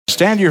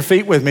stand to your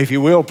feet with me if you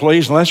will,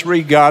 please, and let's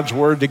read God's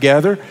word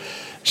together.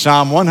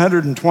 Psalm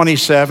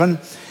 127.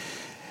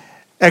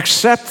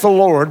 Except the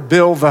Lord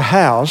build the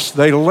house,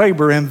 they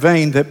labor in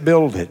vain that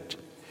build it.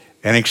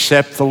 And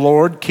except the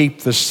Lord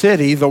keep the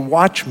city, the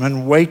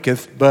watchman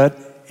waketh but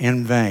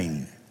in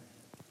vain.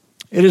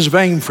 It is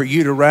vain for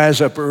you to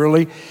rise up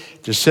early,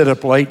 to sit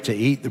up late, to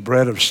eat the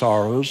bread of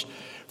sorrows,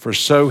 for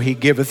so he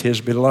giveth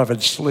his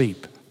beloved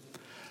sleep.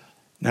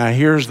 Now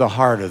here's the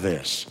heart of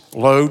this.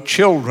 Lo,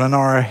 children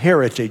are a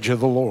heritage of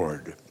the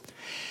Lord,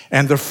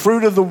 and the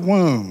fruit of the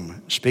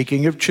womb,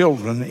 speaking of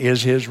children,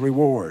 is his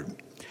reward.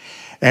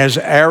 As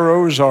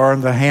arrows are in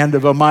the hand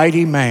of a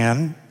mighty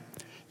man,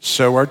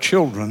 so are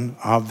children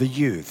of the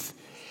youth.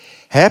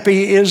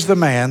 Happy is the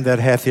man that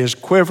hath his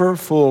quiver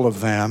full of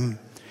them.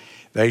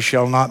 They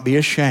shall not be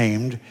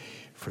ashamed,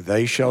 for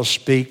they shall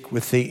speak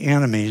with the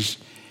enemies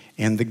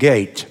in the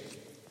gate.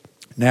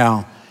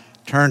 Now,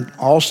 turn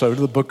also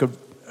to the book of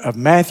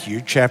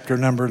Matthew, chapter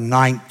number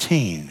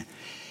 19.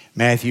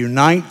 Matthew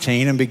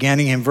 19, and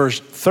beginning in verse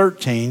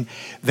 13,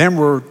 then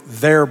were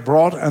there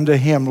brought unto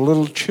him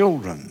little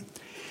children,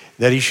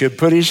 that he should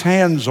put his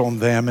hands on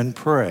them and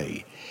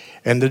pray.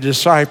 And the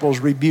disciples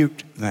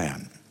rebuked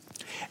them.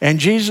 And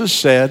Jesus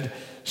said,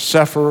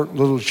 suffer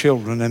little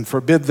children, and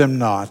forbid them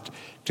not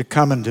to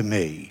come unto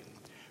me,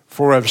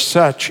 for of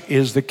such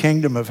is the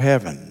kingdom of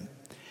heaven.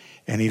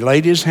 And he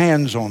laid his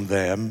hands on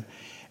them,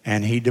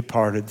 and he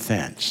departed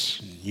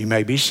thence. You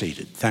may be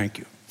seated. Thank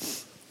you.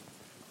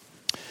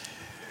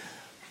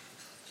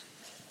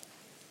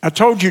 I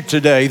told you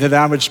today that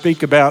I would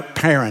speak about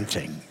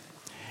parenting.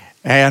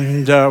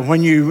 And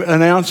when you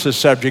announce a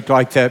subject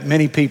like that,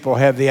 many people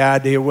have the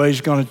idea, well, he's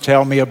going to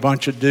tell me a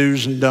bunch of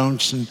do's and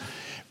don'ts and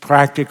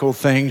practical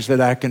things that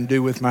I can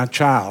do with my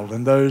child.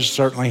 And those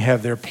certainly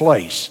have their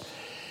place.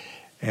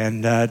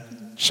 And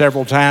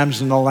several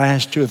times in the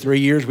last 2 or 3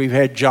 years, we've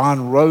had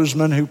John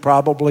Roseman, who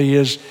probably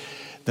is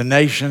the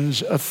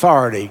nation's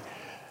authority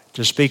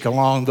to speak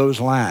along those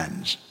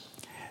lines.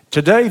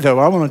 Today, though,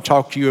 I want to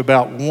talk to you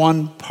about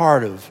one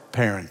part of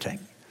parenting.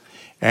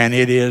 And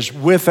it is,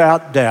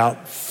 without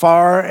doubt,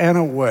 far and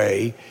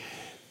away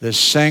the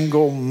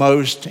single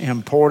most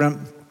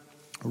important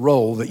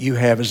role that you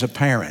have as a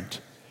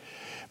parent.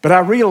 But I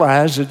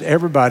realize that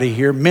everybody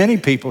here, many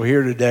people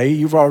here today,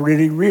 you've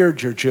already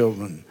reared your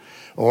children.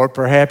 Or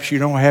perhaps you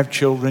don't have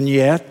children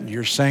yet,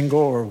 you're single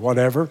or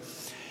whatever.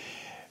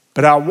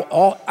 But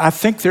I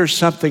think there's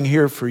something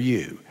here for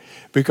you,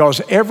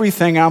 because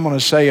everything I'm going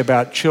to say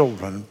about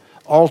children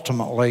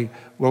ultimately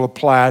will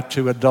apply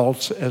to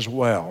adults as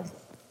well.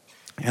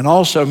 And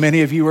also,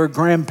 many of you are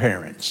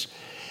grandparents.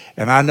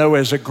 And I know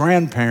as a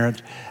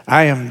grandparent,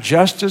 I am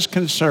just as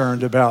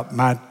concerned about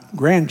my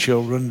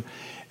grandchildren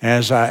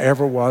as I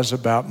ever was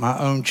about my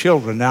own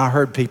children. Now, I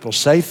heard people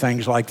say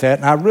things like that,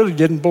 and I really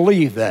didn't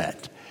believe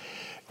that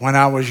when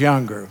I was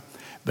younger.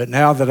 But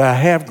now that I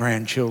have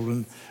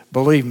grandchildren,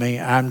 believe me,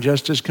 I'm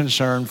just as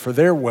concerned for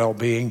their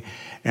well-being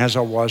as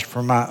I was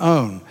for my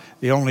own.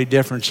 The only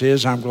difference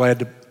is I'm glad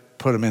to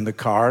put them in the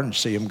car and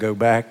see them go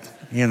back,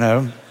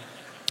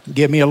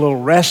 give me a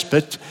little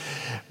respite.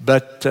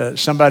 But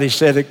somebody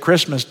said at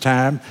Christmas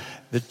time,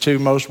 the two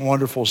most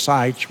wonderful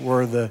sights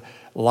were the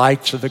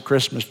lights of the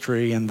Christmas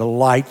tree and the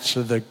lights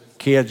of the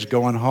kids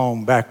going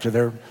home back to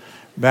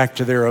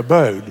their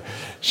abode.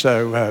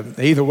 So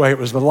either way, it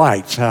was the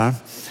lights, huh?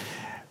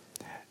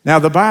 Now,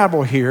 the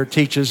Bible here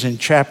teaches in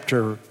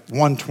chapter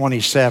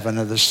 127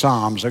 of the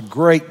Psalms, a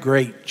great,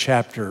 great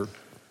chapter,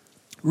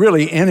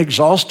 really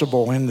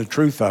inexhaustible in the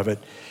truth of it.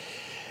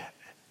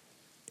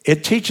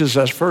 It teaches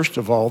us, first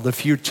of all, the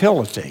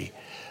futility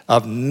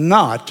of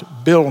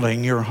not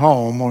building your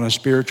home on a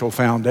spiritual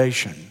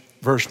foundation.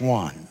 Verse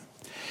 1,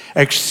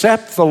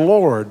 except the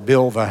Lord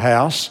build the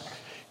house,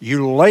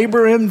 you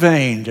labor in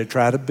vain to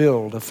try to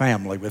build a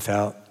family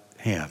without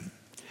him.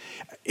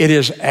 It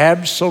is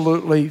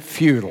absolutely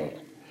futile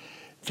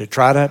to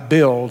try to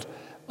build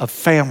a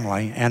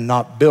family and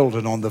not build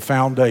it on the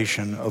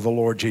foundation of the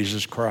Lord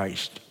Jesus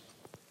Christ.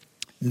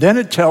 Then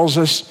it tells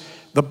us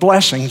the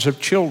blessings of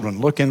children.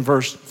 Look in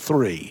verse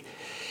 3.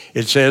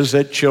 It says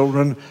that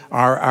children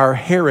are our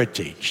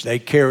heritage. They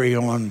carry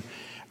on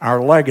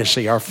our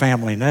legacy, our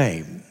family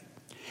name.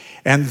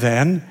 And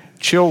then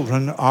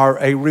children are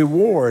a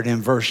reward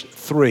in verse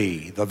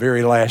 3, the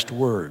very last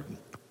word.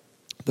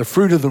 The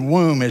fruit of the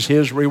womb is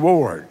his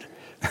reward.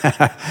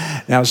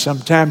 Now,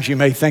 sometimes you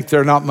may think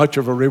they're not much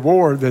of a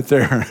reward, that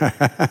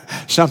they're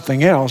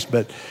something else,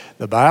 but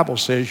the Bible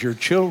says your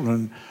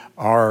children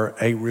are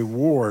a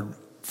reward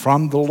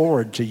from the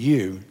Lord to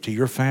you, to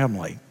your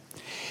family.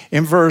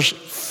 In verse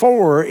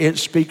 4, it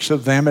speaks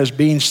of them as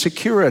being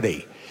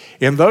security.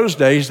 In those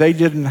days, they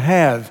didn't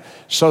have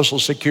Social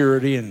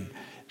Security and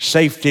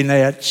safety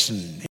nets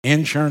and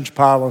insurance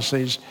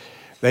policies.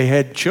 They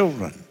had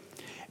children.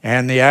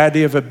 And the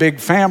idea of a big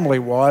family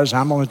was,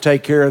 I'm going to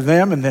take care of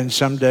them, and then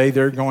someday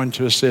they're going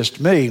to assist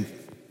me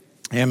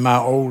in my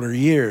older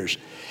years.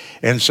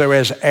 And so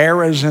as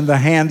arrows in the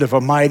hand of a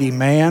mighty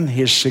man,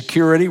 his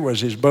security was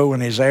his bow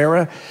and his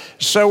arrow,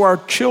 so are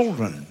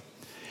children.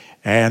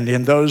 And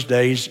in those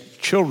days,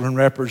 children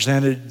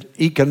represented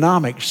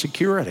economic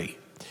security.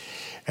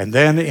 And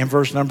then in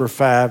verse number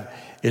 5,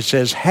 it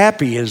says,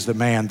 happy is the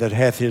man that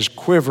hath his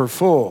quiver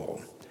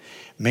full,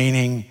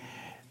 meaning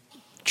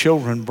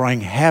children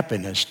bring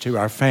happiness to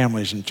our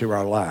families and to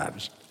our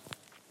lives.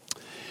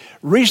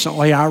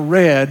 Recently, I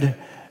read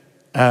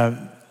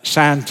a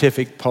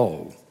scientific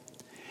poll.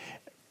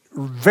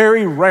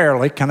 Very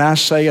rarely can I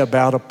say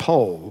about a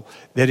poll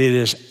that it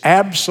is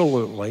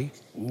absolutely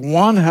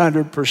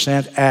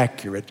 100%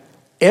 accurate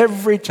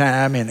every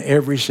time in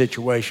every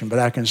situation, but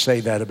I can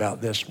say that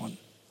about this one.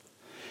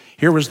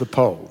 Here was the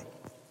poll.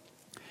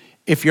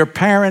 If your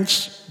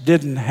parents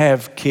didn't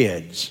have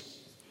kids,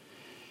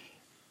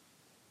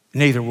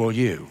 neither will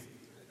you.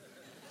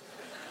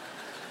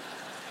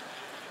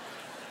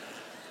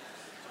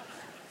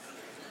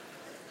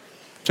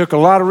 Took a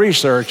lot of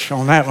research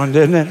on that one,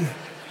 didn't it?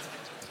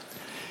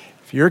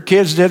 If your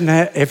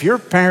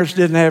parents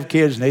didn't have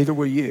kids, neither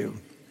will you.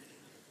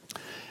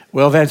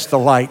 Well, that's the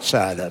light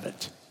side of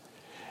it.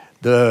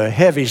 The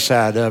heavy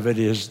side of it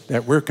is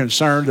that we're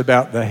concerned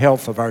about the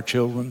health of our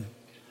children.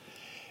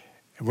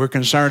 We're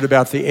concerned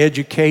about the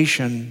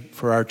education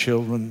for our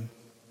children.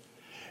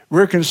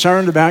 We're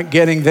concerned about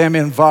getting them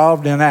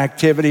involved in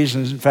activities.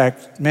 And in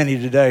fact, many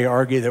today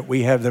argue that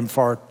we have them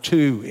far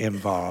too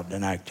involved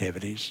in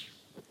activities.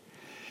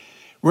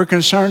 We're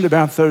concerned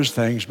about those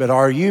things, but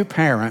are you,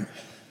 parent,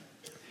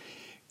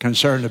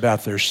 concerned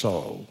about their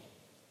soul?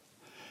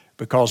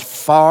 Because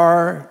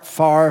far,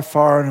 far,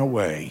 far and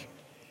away,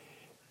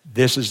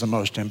 this is the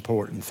most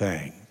important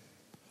thing.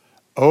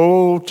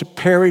 Oh, to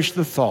perish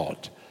the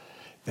thought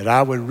that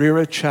I would rear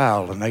a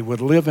child and they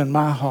would live in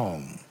my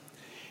home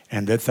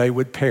and that they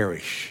would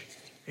perish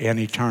in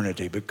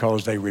eternity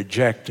because they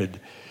rejected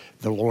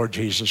the Lord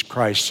Jesus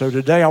Christ. So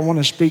today I want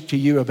to speak to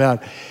you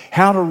about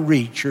how to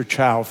reach your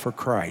child for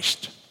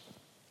Christ.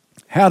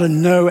 How to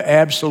know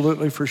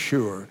absolutely for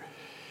sure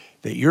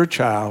that your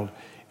child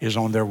is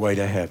on their way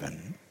to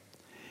heaven.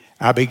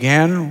 I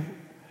began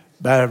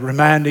by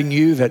reminding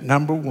you that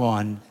number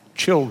one,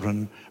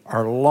 children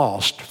are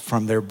lost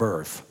from their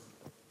birth.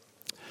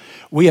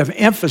 We have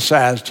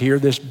emphasized here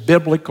this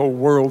biblical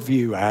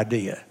worldview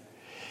idea.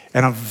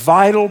 And a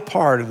vital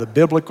part of the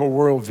biblical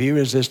worldview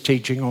is this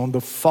teaching on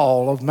the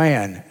fall of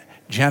man,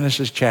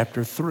 Genesis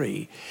chapter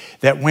 3.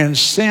 That when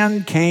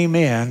sin came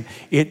in,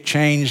 it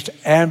changed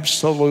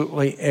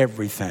absolutely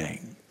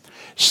everything.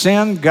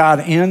 Sin got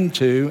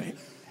into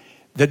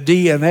the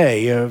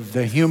DNA of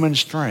the human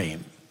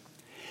stream.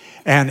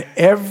 And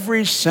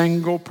every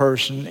single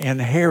person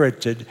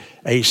inherited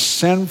a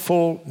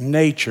sinful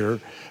nature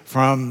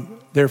from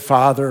their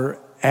father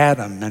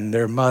Adam and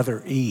their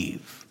mother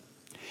Eve.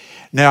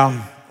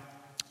 Now,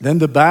 then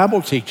the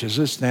Bible teaches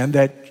us then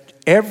that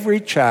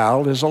every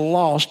child is a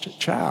lost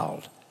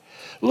child.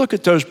 Look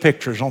at those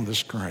pictures on the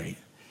screen.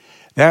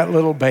 That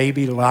little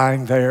baby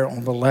lying there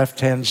on the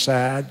left-hand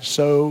side,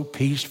 so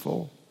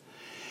peaceful.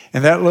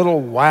 And that little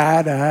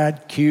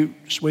wide-eyed, cute,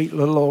 sweet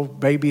little old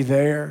baby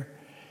there.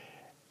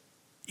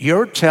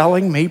 You're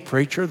telling me,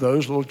 preacher,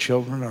 those little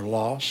children are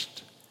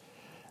lost?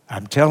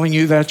 I'm telling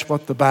you that's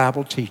what the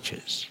Bible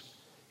teaches.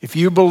 If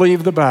you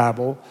believe the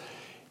Bible,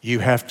 you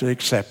have to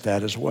accept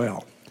that as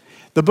well.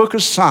 The book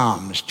of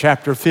Psalms,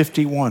 chapter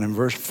 51 and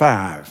verse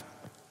 5.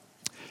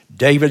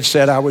 David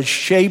said, I was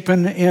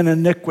shapen in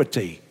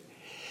iniquity,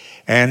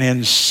 and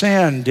in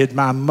sin did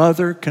my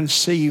mother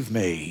conceive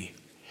me.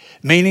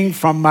 Meaning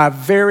from my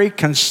very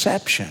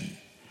conception,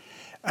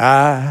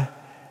 I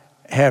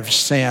have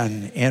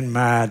sin in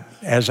my,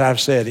 as I've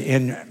said,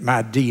 in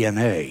my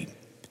DNA.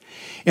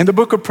 In the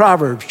book of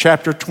Proverbs,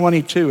 chapter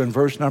 22 and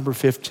verse number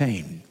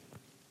 15,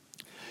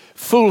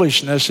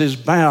 foolishness is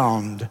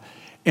bound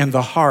in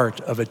the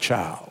heart of a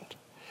child.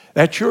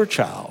 That's your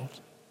child.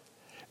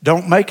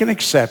 Don't make an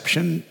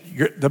exception.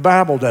 The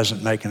Bible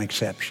doesn't make an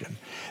exception.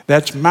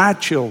 That's my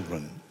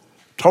children,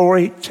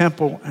 Tori,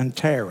 Temple, and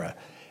Tara.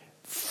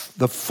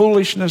 The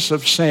foolishness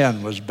of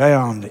sin was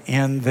bound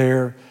in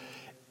their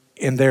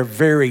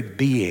very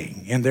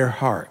being, in their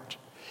heart.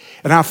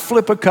 And I'll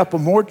flip a couple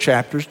more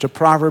chapters to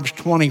Proverbs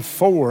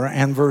 24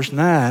 and verse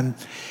 9,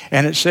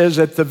 and it says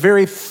that the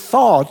very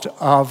thought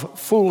of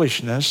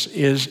foolishness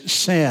is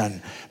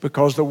sin,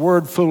 because the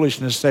word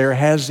foolishness there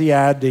has the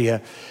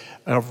idea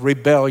of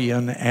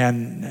rebellion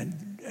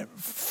and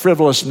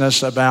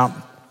frivolousness about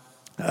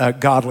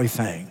godly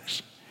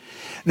things.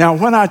 Now,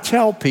 when I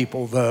tell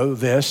people, though,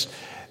 this,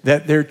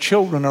 that their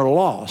children are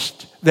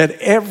lost, that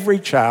every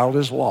child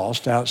is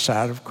lost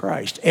outside of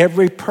Christ.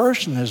 Every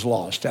person is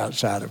lost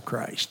outside of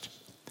Christ.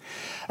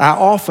 I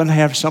often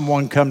have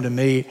someone come to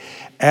me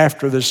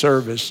after the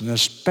service, and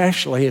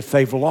especially if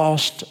they've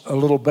lost a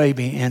little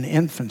baby in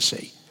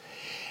infancy.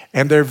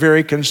 And they're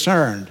very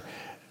concerned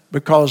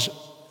because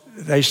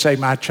they say,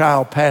 my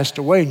child passed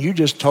away, and you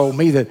just told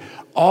me that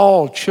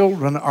all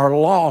children are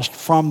lost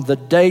from the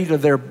date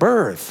of their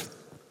birth.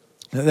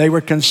 They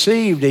were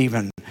conceived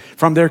even.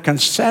 From their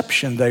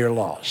conception, they are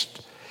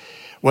lost.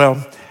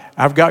 Well,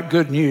 I've got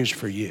good news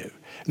for you.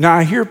 Now,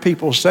 I hear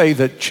people say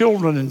that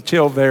children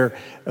until they're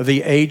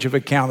the age of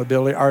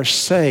accountability are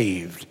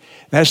saved.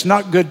 That's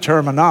not good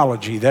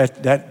terminology.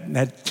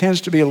 That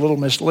tends to be a little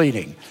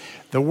misleading.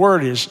 The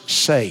word is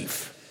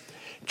safe.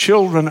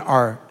 Children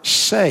are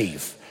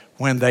safe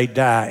when they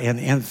die in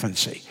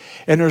infancy.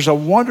 And there's a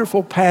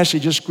wonderful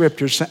passage of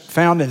scripture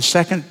found in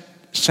 2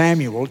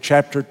 Samuel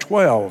chapter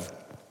 12.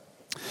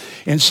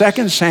 In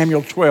 2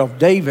 Samuel 12,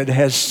 David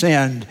has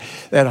sinned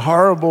that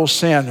horrible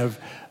sin of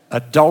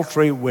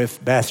adultery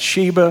with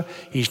Bathsheba.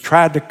 He's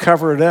tried to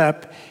cover it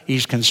up.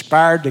 He's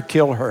conspired to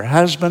kill her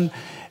husband.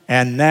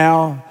 And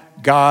now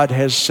God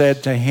has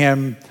said to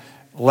him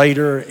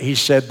later, he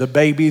said, the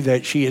baby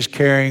that she is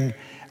carrying,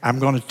 I'm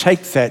going to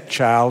take that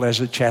child as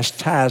a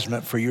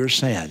chastisement for your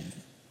sin.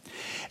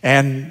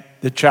 And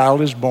the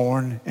child is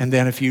born, and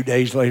then a few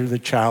days later, the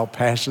child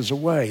passes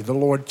away. The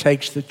Lord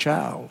takes the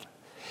child.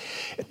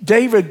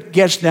 David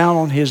gets down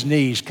on his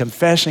knees,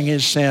 confessing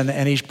his sin,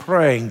 and he's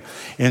praying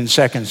in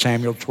 2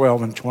 Samuel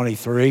 12 and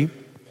 23.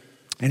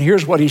 And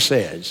here's what he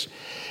says.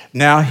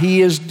 Now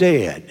he is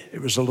dead.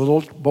 It was a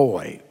little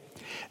boy.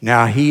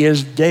 Now he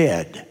is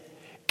dead.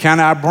 Can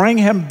I bring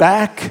him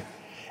back?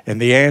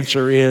 And the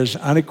answer is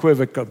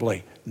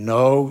unequivocally,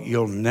 no,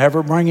 you'll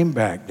never bring him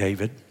back,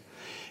 David.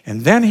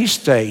 And then he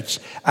states,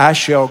 I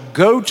shall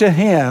go to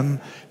him,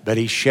 but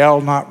he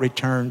shall not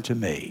return to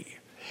me.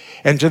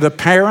 And to the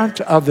parent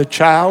of the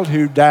child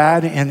who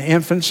died in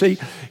infancy,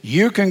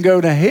 you can go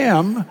to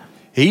him.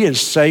 He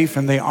is safe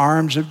in the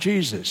arms of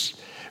Jesus,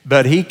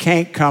 but he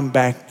can't come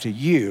back to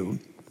you.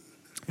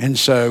 And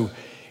so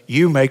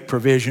you make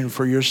provision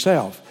for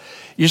yourself.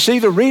 You see,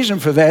 the reason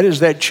for that is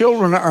that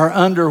children are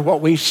under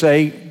what we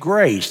say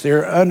grace.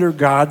 They're under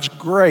God's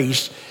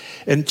grace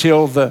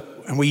until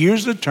and we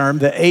use the term,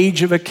 the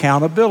age of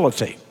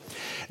accountability.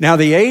 Now,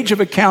 the age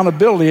of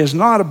accountability is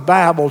not a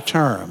Bible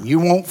term. You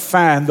won't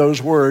find those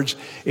words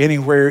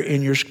anywhere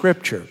in your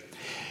scripture.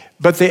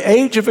 But the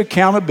age of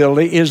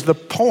accountability is the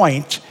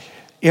point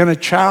in a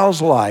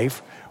child's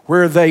life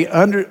where they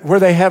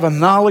have a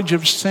knowledge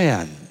of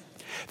sin.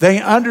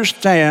 They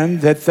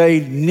understand that they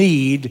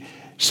need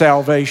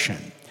salvation.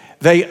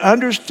 They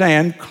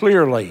understand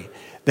clearly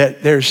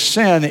that their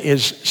sin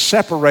is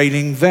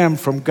separating them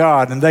from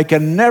God, and they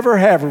can never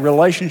have a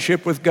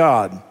relationship with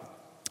God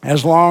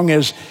as long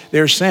as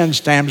their sin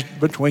stands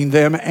between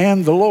them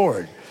and the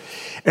Lord.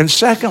 And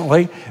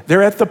secondly,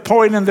 they're at the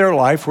point in their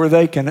life where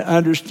they can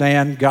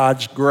understand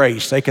God's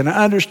grace. They can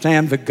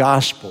understand the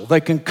gospel.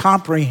 They can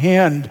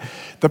comprehend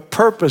the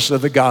purpose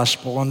of the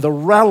gospel and the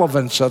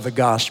relevance of the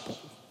gospel.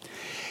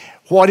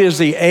 What is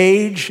the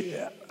age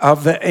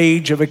of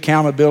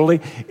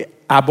accountability?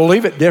 I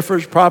believe it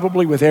differs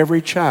probably with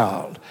every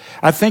child.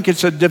 I think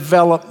it's a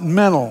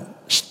developmental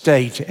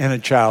state in a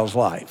child's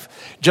life.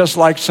 Just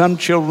like some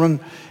children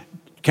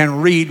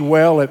can read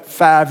well at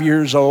 5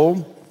 years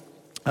old,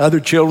 other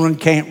children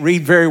can't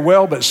read very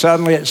well, but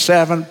suddenly at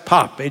 7,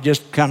 pop, it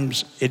just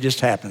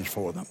happens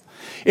for them.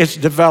 It's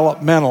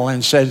developmental,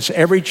 and since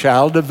every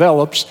child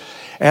develops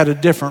at a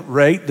different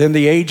rate, then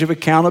the age of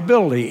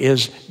accountability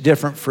is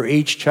different for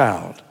each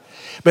child.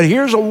 But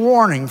here's a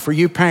warning for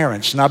you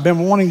parents, and I've been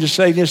wanting to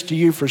say this to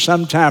you for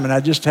some time,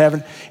 and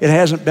it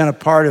hasn't been a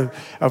part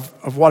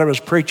of what I was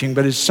preaching,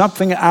 but it's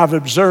something I've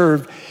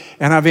observed,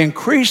 and I've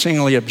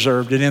increasingly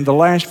observed it in the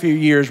last few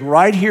years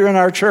right here in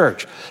our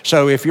church.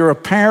 So if you're a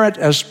parent,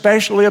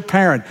 especially a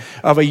parent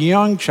of a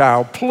young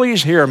child,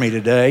 please hear me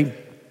today.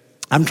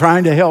 I'm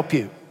trying to help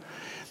you.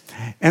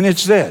 And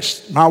it's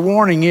this. My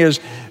warning is,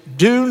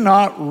 do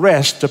not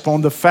rest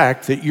upon the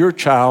fact that your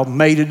child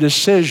made a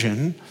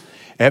decision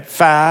at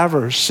 5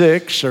 or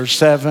 6 or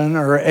 7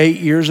 or 8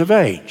 years of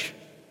age.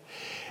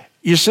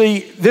 You see,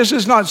 this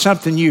is not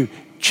something you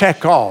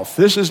check off.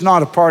 This is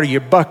not a part of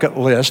your bucket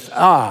list.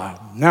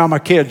 Now my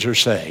kids are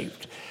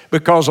saved,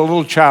 because a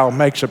little child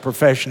makes a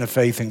profession of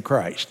faith in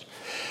Christ.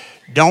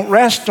 Don't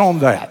rest on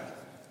that.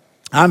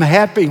 I'm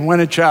happy when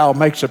a child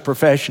makes a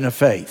profession of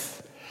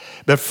faith.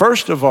 But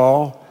first of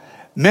all,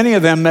 many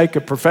of them make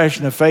a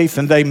profession of faith,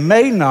 and they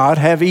may not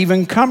have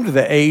even come to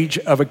the age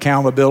of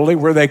accountability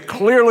where they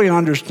clearly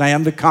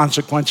understand the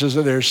consequences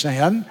of their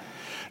sin,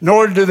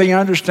 nor do they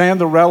understand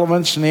the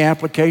relevance and the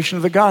application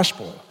of the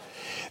gospel.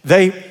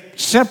 They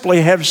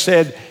simply have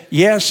said,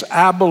 yes,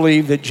 I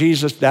believe that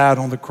Jesus died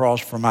on the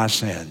cross for my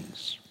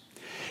sins.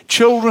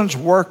 Children's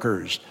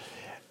workers,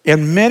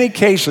 in many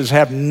cases,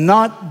 have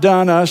not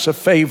done us a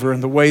favor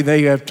in the way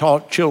they have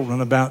taught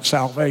children about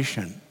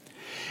salvation.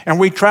 And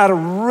we try to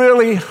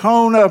really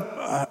hone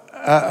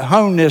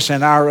this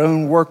in our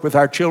own work with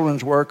our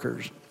children's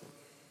workers.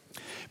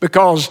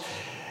 Because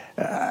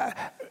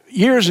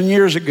years and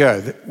years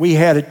ago,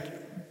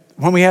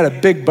 when we had a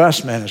big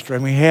bus ministry,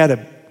 and we had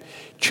a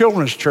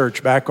children's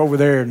church back over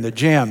there in the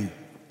gym,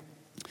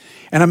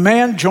 and a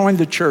man joined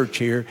the church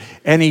here,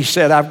 and he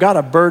said, I've got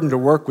a burden to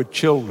work with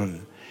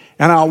children,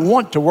 and I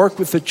want to work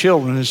with the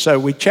children. And so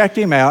we checked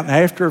him out, and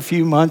after a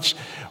few months,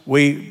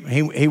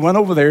 he went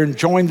over there and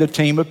joined the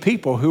team of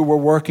people who were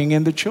working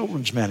in the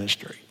children's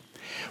ministry.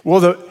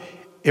 Well,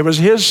 it was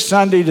his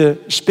Sunday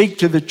to speak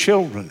to the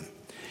children.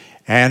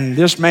 And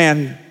this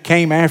man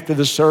came after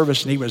the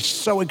service, and he was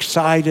so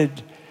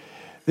excited.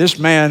 This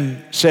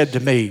man said to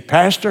me,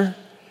 "Pastor,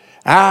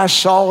 I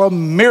saw a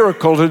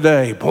miracle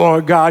today.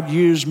 Boy, God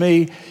used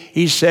me."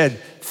 He said,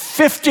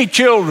 50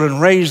 children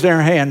raised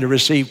their hand to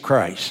receive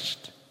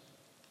Christ.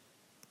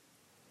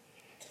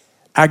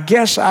 I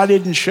guess I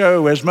didn't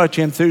show as much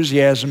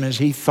enthusiasm as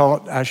he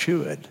thought I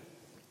should.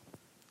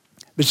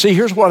 But see,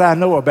 here's what I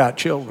know about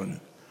children.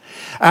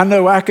 I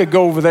know I could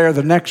go over there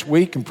the next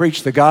week and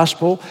preach the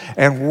gospel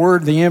and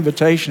word the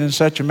invitation in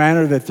such a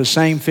manner that the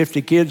same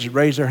 50 kids would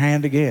raise their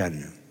hand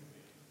again.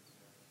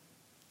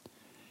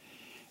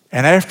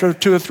 And after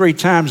 2 or 3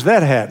 times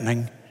that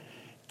happening,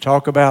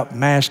 talk about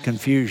mass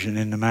confusion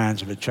in the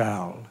minds of a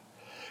child.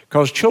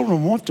 Because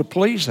children want to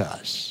please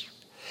us.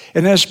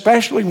 And they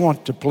especially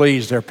want to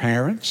please their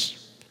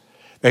parents.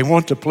 They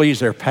want to please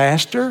their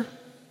pastor.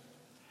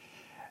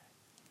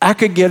 I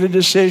could get a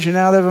decision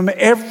out of them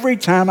every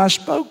time I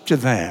spoke to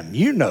them.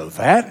 You know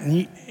that.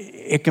 And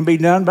it can be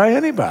done by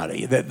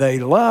anybody that they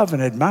love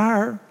and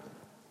admire.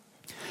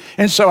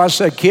 And so I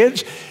said,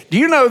 "Kids, do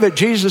you know that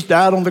Jesus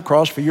died on the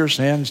cross for your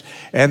sins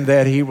and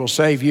that he will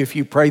save you if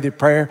you pray the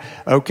prayer?"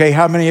 "Okay,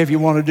 how many of you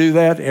want to do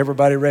that?"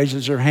 Everybody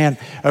raises their hand.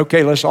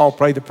 "Okay, let's all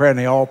pray the prayer." And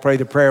they all pray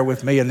the prayer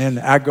with me. And then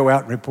I go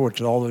out and report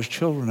that all those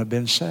children have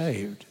been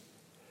saved.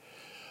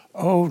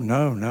 Oh,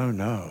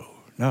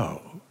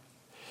 no.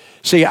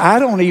 See, I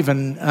don't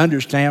even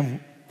understand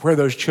where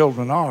those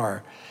children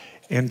are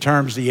in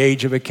terms of the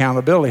age of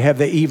accountability. Have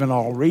they even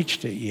all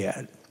reached it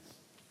yet?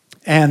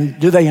 And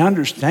do they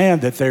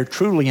understand that they're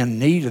truly in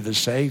need of the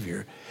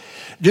Savior?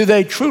 Do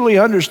they truly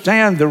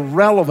understand the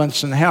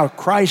relevance and how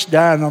Christ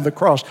died on the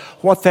cross,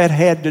 what that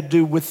had to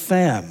do with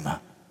them?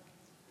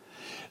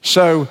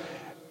 So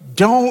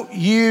don't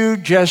you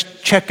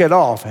just check it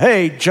off.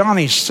 Hey,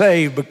 Johnny's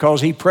saved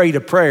because he prayed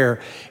a prayer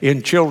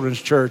in children's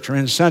church or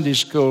in Sunday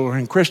school or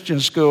in Christian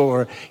school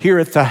or here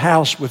at the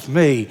house with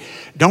me.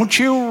 Don't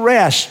you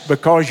rest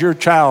because your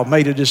child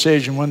made a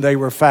decision when they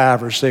were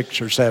 5 or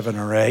 6 or 7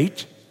 or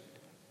 8.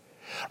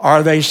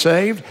 Are they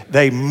saved?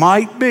 They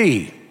might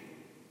be.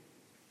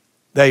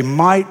 They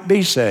might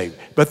be saved,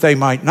 but they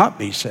might not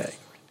be saved.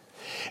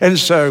 And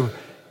so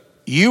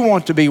you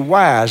want to be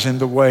wise in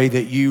the way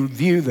that you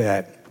view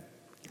that.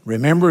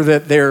 Remember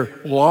that they're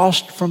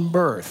lost from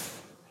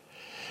birth.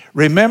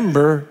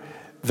 Remember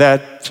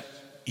that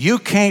you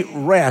can't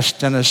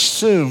rest and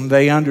assume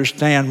they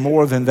understand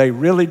more than they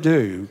really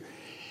do.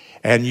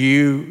 And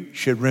you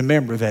should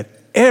remember that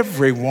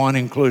everyone,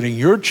 including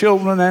your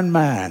children and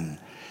mine,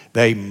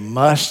 they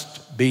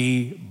must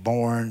be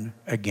born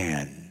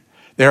again.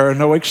 There are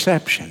no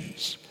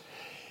exceptions.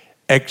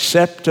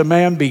 Except a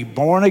man be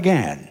born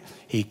again,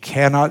 he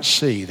cannot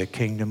see the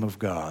kingdom of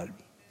God.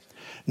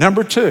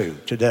 Number 2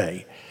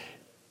 today.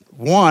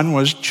 1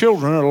 was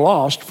children are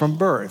lost from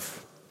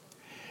birth.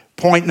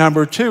 Point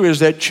number 2 is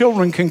that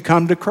children can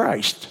come to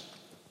Christ.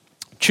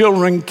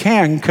 Children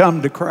can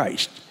come to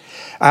Christ.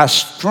 I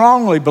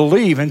strongly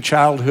believe in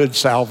childhood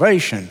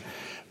salvation,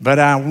 but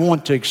I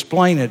want to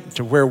explain it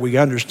to where we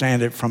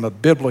understand it from a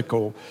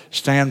biblical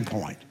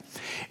standpoint.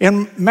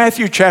 In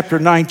Matthew chapter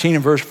 19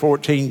 and verse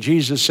 14,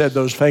 Jesus said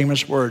those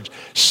famous words,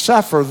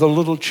 "Suffer the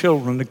little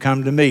children to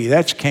come to me."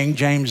 That's King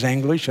James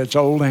English, that's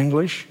Old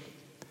English.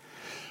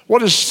 What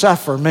does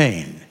suffer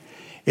mean?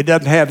 It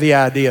doesn't have the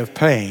idea of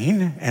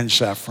pain and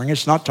suffering.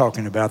 It's not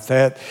talking about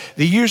that.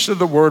 The use of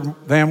the word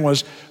then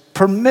was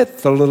permit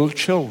the little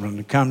children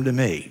to come to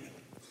me.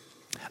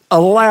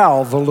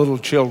 Allow the little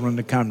children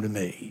to come to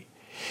me.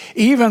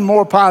 Even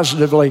more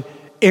positively,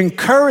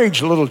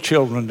 encourage little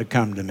children to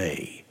come to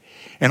me.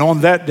 And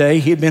on that day,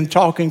 he had been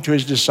talking to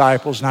his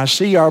disciples, and I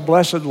see our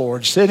blessed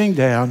Lord sitting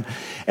down,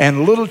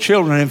 and little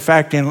children, in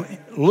fact, in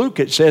Luke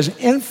it says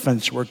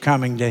infants were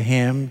coming to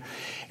him,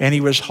 and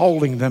he was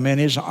holding them in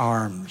his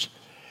arms.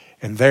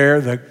 And there,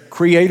 the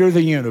creator of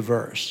the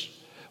universe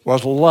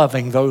was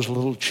loving those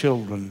little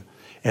children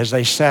as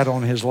they sat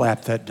on his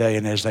lap that day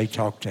and as they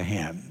talked to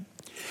him.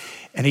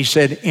 And he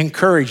said,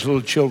 encourage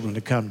little children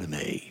to come to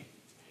me.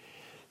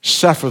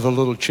 Suffer the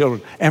little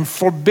children and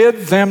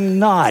forbid them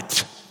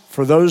not.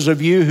 For those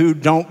of you who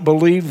don't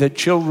believe that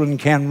children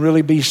can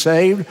really be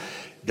saved,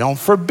 don't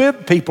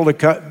forbid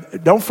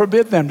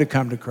them to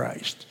come to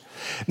Christ.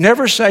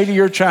 Never say to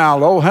your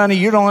child, "Oh, honey,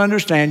 you don't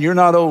understand. You're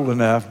not old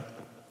enough."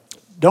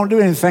 Don't do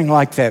anything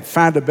like that.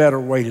 Find a better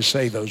way to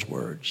say those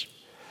words.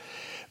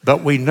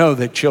 But we know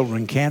that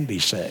children can be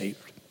saved.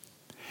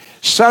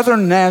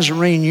 Southern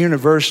Nazarene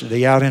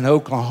University out in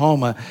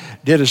Oklahoma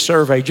did a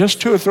survey just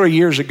 2 or 3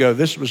 years ago.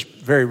 This was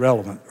very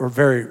relevant or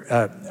very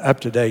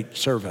up-to-date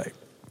survey.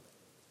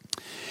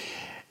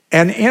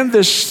 And in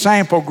this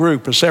sample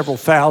group of several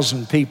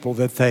thousand people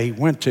that they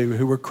went to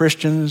who were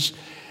Christians,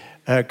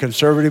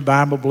 conservative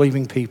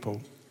Bible-believing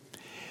people,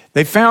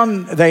 they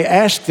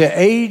asked the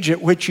age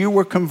at which you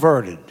were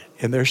converted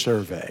in their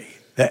survey,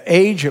 the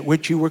age at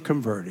which you were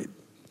converted.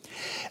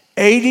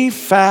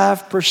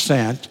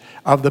 85%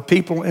 of the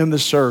people in the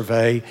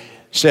survey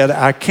said,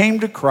 "I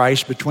came to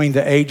Christ between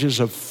the ages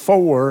of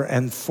 4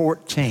 and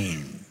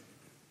 14.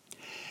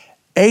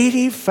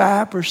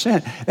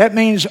 85%. That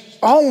means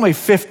only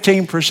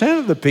 15%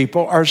 of the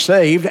people are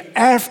saved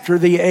after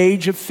the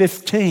age of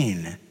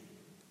 15.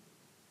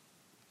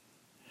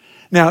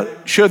 Now,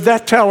 should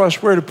that tell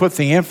us where to put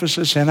the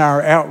emphasis in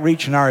our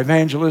outreach and our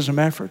evangelism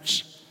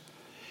efforts?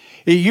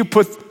 You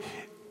put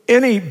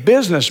any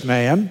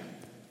businessman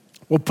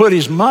will put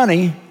his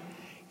money,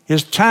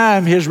 his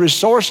time, his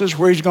resources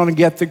where he's going to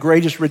get the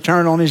greatest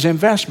return on his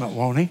investment,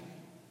 won't he?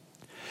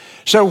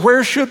 So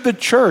where should the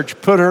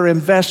church put her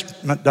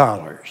investment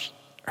dollars,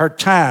 her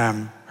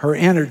time, her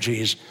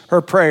energies,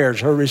 her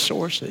prayers, her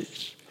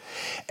resources?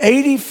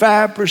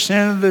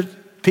 85% of the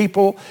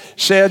people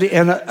said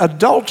in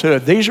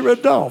adulthood, these are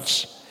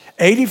adults,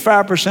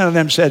 85% of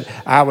them said,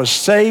 I was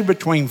saved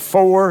between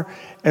 4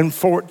 and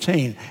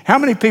 14. How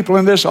many people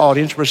in this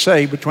audience were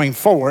saved between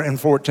 4 and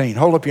 14?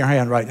 Hold up your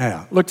hand right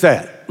now. Look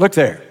that. Look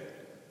there.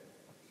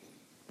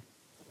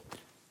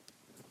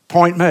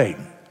 Point made.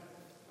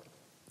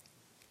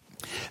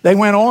 They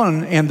went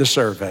on in the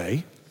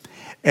survey,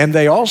 and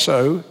they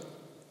also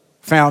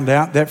found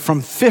out that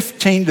from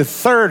 15 to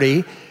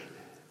 30,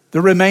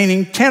 the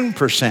remaining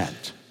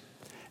 10%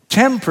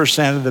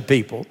 of the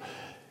people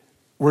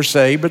were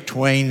saved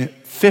between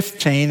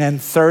 15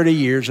 and 30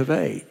 years of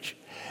age.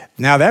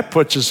 Now that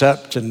puts us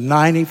up to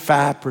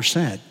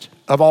 95%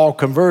 of all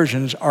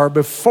conversions are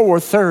before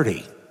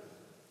 30.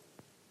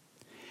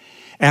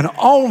 And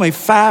only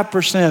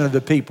 5% of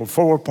the people,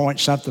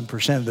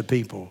 4-point-something% of the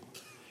people,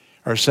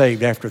 are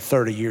saved after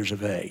 30 years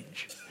of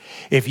age.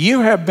 If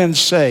you have been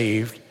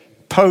saved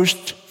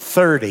post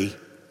 30,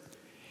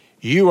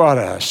 you ought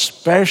to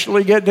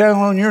especially get down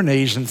on your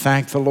knees and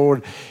thank the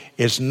Lord.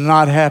 It's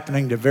not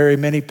happening to very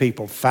many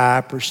people,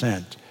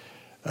 5%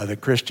 of the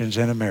Christians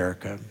in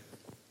America,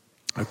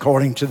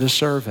 according to the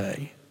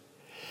survey.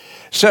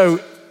 So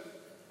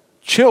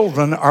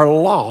children are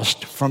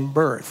lost from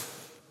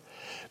birth.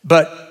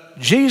 But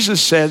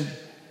Jesus said,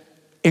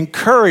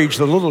 encourage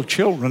the little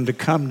children to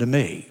come to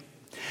me.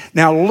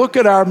 Now look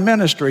at our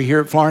ministry here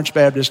at Florence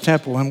Baptist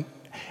Temple, and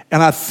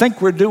I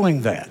think we're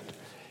doing that.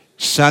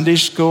 Sunday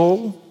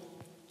school,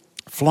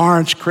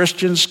 Florence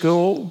Christian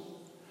School,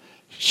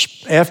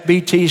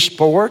 FBT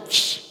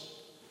Sports,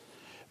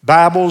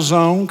 Bible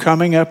Zone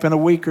coming up in a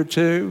week or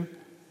two.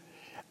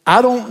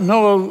 I don't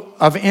know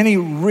of any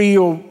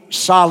real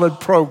solid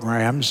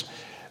programs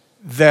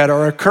that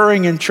are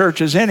occurring in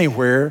churches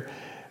anywhere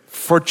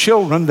for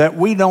children that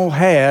we don't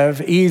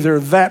have either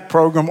that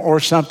program or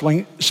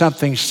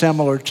something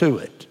similar to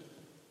it.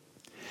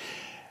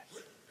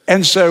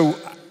 And so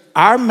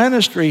our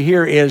ministry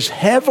here is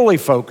heavily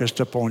focused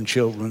upon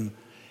children,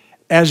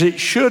 as it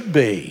should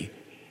be,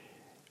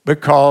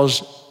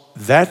 because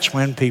that's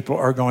when people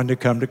are going to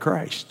come to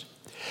Christ.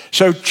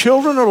 So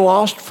children are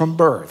lost from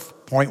birth.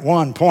 Point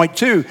one. Point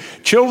two,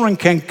 children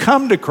can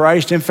come to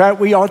Christ. In fact,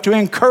 we ought to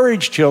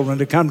encourage children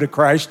to come to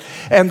Christ.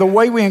 And the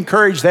way we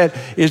encourage that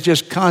is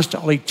just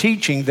constantly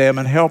teaching them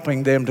and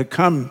helping them to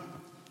come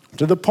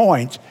to the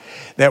point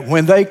that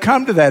when they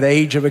come to that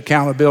age of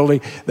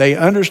accountability, they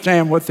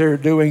understand what they're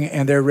doing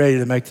and they're ready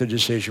to make the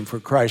decision for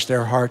Christ.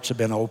 Their hearts have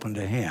been opened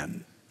to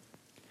Him.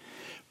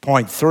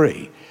 Point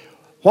three,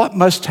 what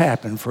must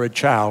happen for a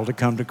child to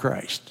come to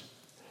Christ?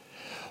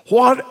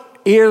 What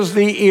is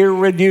the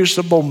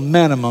irreducible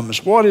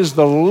minimums? What is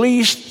the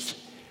least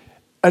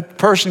a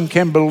person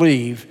can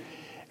believe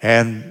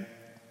and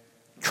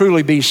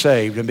truly be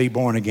saved and be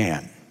born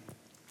again?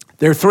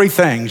 There are three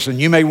things,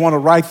 and you may want to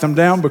write them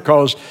down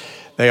because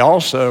they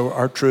also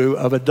are true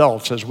of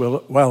adults as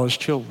well as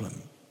children.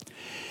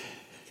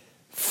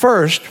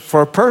 First,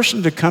 for a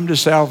person to come to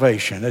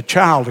salvation, a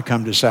child to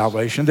come to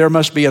salvation, there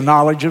must be a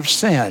knowledge of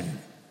sin.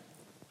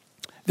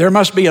 There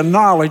must be a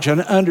knowledge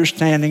and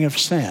understanding of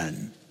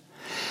sin.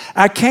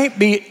 I can't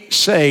be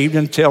saved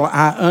until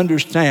I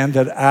understand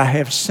that I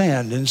have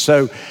sinned. And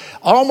so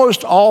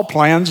almost all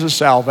plans of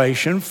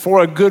salvation,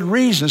 for a good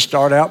reason,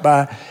 start out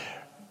by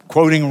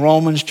quoting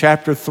Romans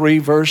chapter 3,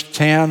 verse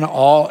 10,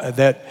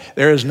 that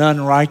there is none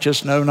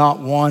righteous, no,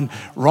 not one.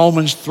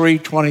 Romans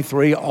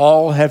 3:23,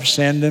 all have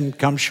sinned and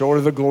come short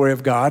of the glory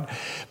of God,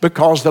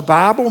 because the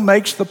Bible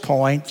makes the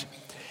point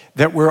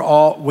that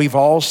we've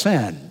all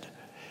sinned.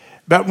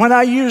 But when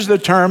I use the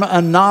term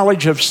a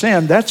knowledge of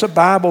sin, that's a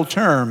Bible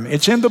term.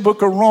 It's in the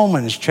book of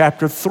Romans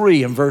chapter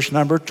 3 and verse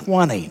number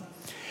 20.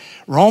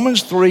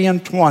 Romans 3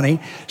 and 20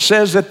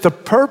 says that the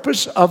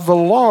purpose of the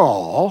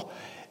law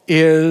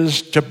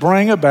is to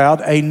bring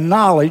about a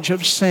knowledge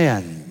of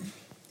sin.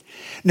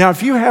 Now,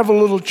 if you have a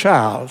little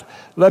child,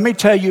 let me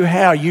tell you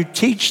how you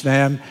teach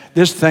them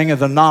this thing of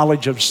the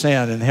knowledge of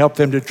sin and help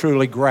them to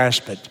truly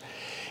grasp it.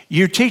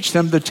 You teach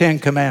them the 10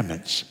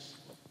 Commandments.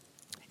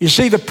 You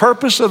see, the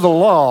purpose of the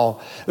law,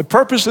 the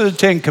purpose of the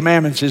 10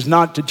 Commandments is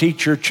not to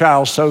teach your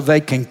child so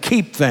they can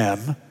keep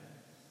them,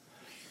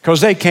 because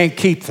they can't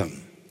keep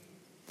them.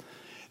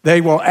 They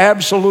will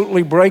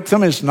absolutely break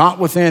them. It's not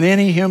within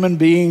any human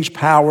being's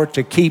power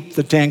to keep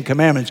the 10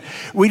 Commandments.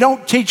 We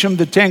don't teach them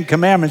the 10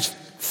 Commandments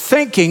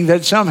thinking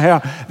that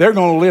somehow they're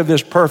going to live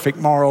this perfect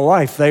moral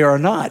life. They are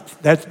not.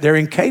 They're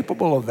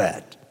incapable of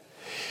that.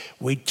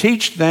 We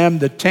teach them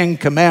the 10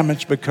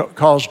 Commandments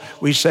because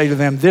we say to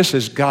them, this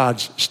is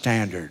God's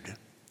standard.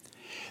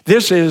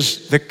 This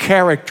is the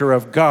character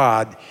of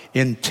God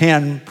in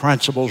 10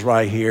 principles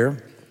right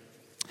here.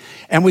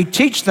 And we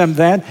teach them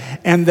that,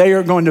 and they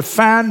are going to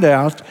find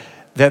out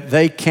that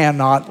they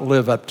cannot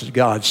live up to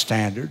God's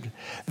standard.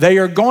 They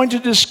are going to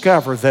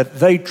discover that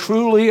they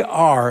truly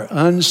are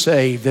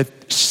unsaved,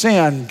 that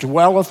sin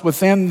dwelleth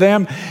within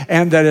them,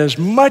 and that as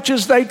much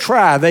as they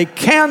try, they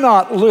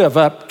cannot live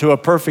up to a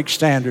perfect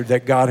standard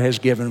that God has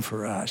given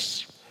for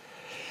us.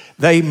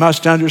 They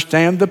must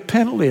understand the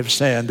penalty of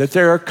sin, that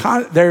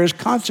there is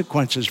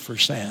consequences for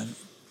sin.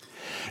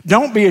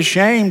 Don't be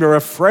ashamed or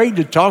afraid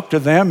to talk to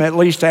them, at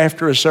least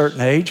after a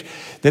certain age,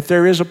 that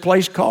there is a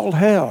place called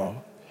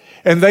hell,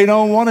 and they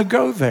don't want to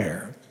go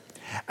there.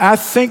 I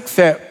think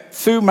that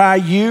through my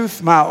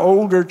youth, my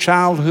older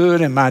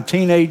childhood, and my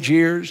teenage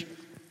years,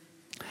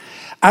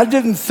 I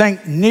didn't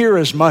think near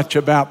as much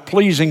about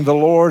pleasing the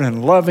Lord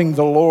and loving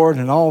the Lord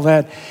and all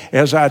that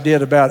as I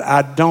did about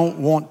I don't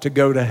want to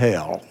go to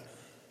hell.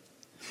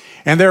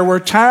 And there were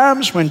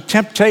times when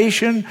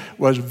temptation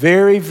was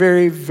very,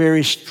 very,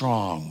 very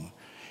strong.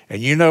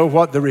 And you know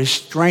what the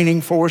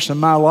restraining force in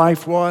my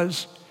life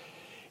was?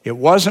 It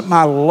wasn't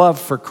my love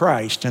for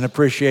Christ and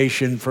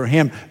appreciation for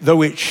Him,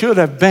 though it should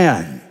have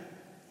been.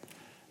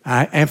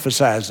 I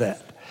emphasize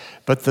that.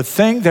 But the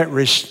thing that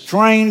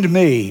restrained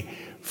me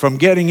from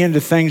getting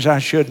into things I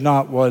should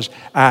not was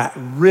I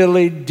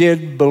really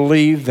did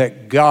believe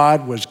that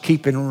God was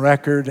keeping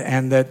record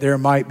and that there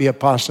might be a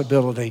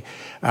possibility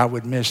I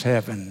would miss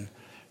heaven,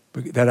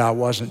 that I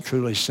wasn't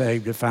truly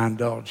saved if I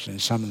indulged in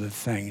some of the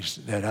things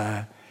that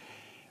I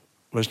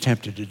was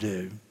tempted to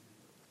do.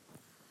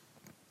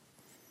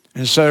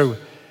 And so,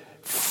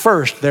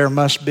 first, there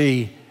must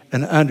be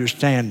an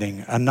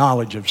understanding, a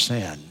knowledge of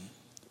sin.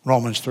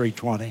 Romans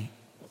 3:20.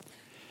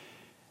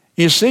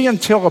 You see,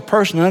 until a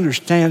person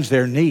understands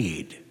their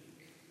need,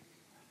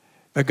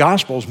 the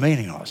gospel is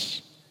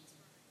meaningless.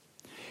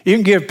 You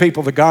can give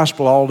people the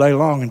gospel all day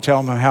long and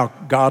tell them how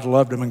God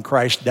loved them and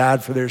Christ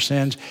died for their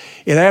sins.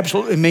 It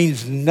absolutely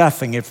means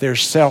nothing if they're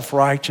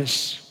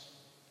self-righteous.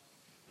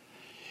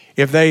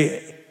 If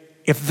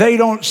they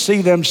don't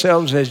see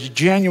themselves as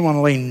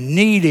genuinely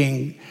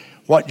needing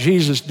what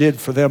Jesus did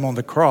for them on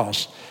the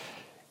cross,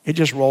 it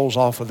just rolls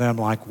off of them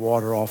like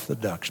water off the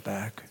duck's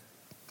back.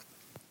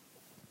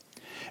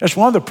 That's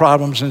one of the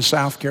problems in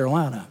South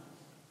Carolina.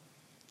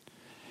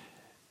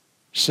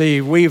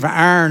 See, we've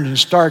ironed and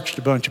starched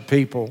a bunch of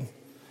people,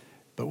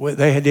 but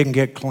they didn't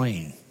get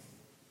clean.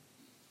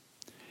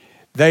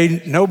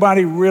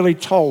 Nobody really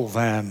told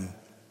them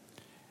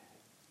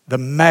the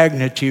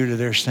magnitude of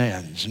their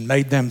sins and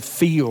made them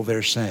feel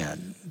their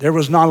sin. There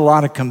was not a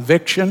lot of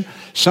conviction.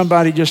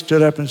 Somebody just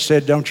stood up and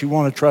said, don't you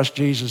want to trust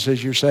Jesus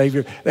as your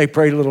Savior? They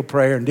prayed a little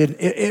prayer and didn't.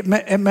 It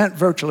meant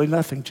virtually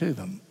nothing to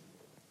them.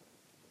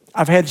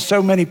 I've had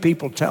so many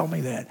people tell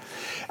me that.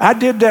 I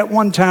did that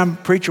one time,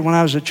 preacher, when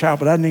I was a child,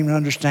 but I didn't even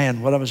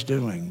understand what I was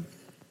doing.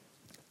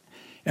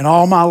 And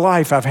all my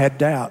life I've had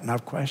doubt and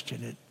I've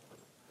questioned it.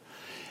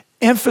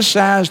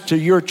 Emphasize to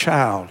your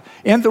child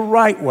in the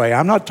right way.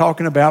 I'm not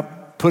talking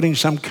about putting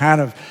some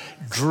kind of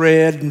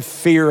dread and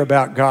fear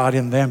about God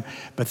in them,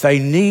 but they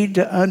need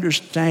to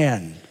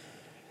understand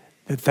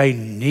that they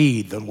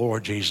need the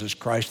Lord Jesus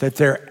Christ, that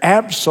they're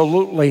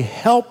absolutely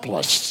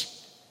helpless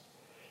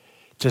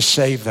to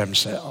save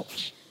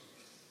themselves.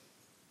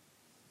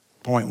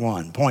 Point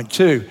one. Point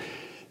two,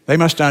 they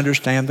must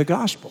understand the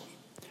gospel.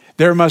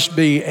 There must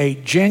be a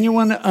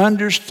genuine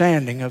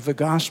understanding of the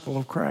gospel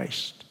of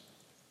Christ.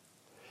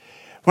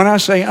 When I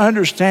say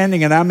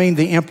understanding, and I mean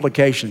the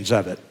implications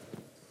of it.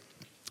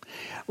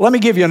 Let me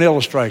give you an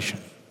illustration.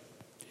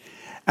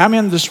 I'm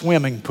in the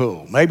swimming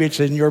pool. Maybe it's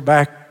in your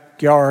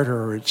backyard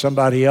or it's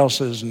somebody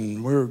else's,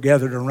 and we're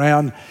gathered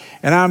around,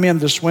 and I'm in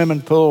the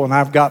swimming pool, and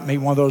I've got me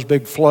one of those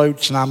big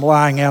floats, and I'm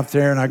lying out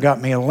there, and I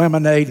got me a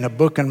lemonade and a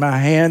book in my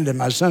hand and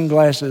my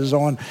sunglasses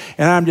on,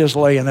 and I'm just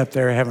laying up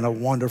there having a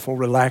wonderful,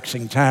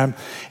 relaxing time.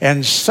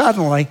 And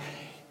suddenly,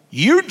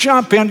 you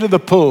jump into the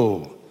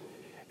pool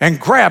and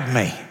grab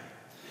me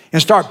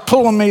and start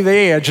pulling me the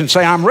edge and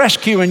say, I'm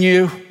rescuing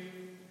you.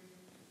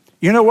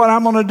 You know what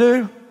I'm going to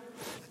do?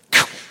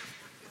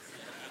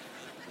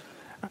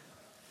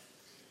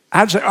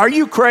 I'd say, are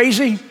you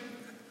crazy?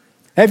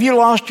 Have you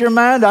lost your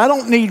mind? I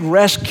don't need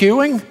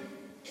rescuing.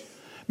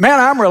 Man,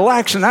 I'm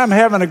relaxing. I'm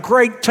having a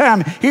great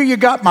time. Here you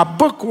got my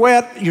book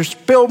wet. You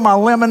spilled my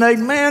lemonade.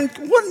 Man,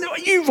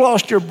 you've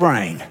lost your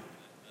brain.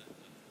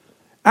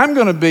 I'm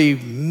going to be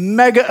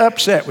mega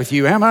upset with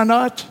you, am I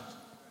not?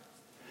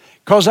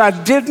 Because I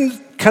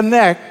didn't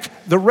connect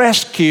the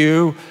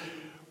rescue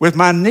with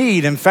my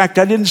need. In fact,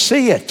 I didn't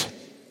see it.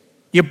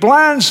 You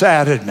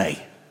blindsided me.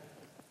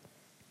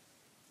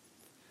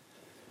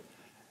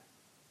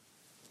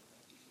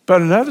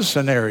 But another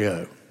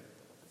scenario,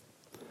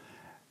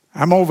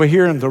 I'm over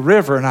here in the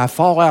river and I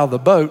fall out of the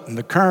boat and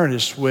the current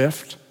is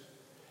swift.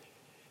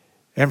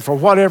 And for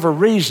whatever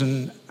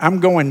reason, I'm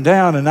going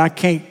down and I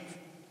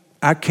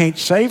can't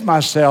save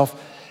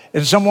myself.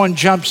 And someone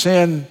jumps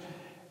in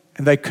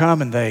and they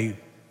come and they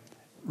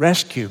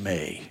rescue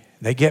me.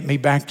 They get me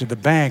back to the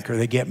bank or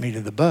they get me to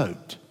the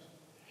boat.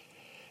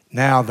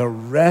 Now, the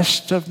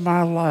rest of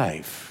my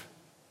life,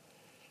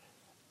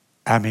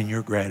 I'm in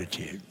your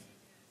gratitude.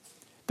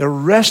 The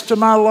rest of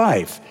my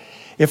life,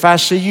 if I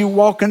see you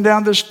walking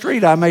down the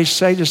street, I may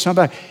say to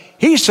somebody,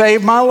 he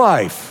saved my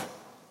life.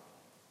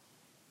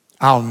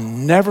 I'll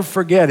never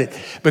forget it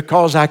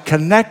because I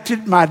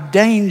connected my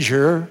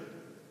danger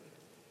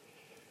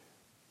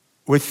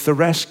with the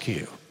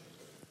rescue.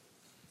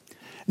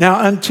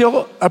 Now,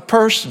 until a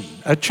person,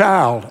 a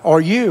child,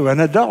 or you, an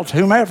adult,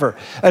 whomever,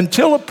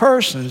 until a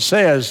person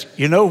says,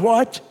 you know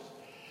what?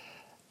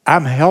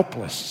 I'm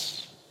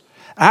helpless.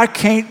 I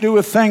can't do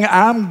a thing.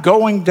 I'm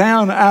going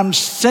down. I'm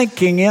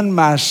sinking in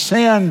my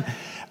sin.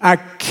 I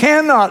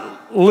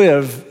cannot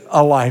live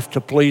a life to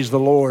please the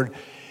Lord.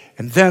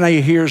 And then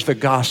he hears the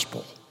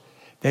gospel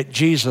that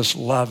Jesus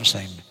loves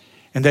him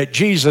and that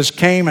Jesus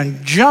came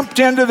and jumped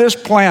into this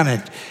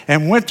planet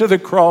and went to the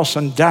cross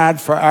and died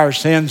for our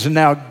sins. And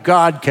now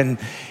God can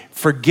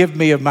forgive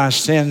me of my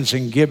sins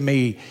and give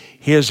me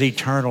his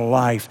eternal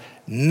life.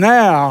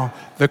 Now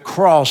the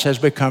cross has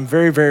become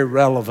very, very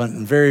relevant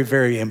and very,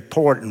 very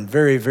important,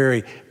 very,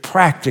 very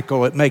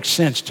practical. It makes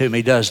sense to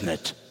me, doesn't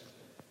it?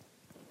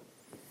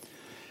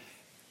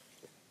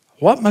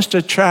 What must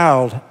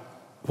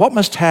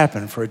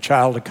happen for a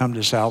child to come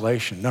to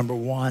salvation? Number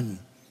one,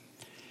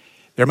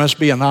 there must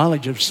be a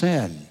knowledge of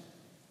sin.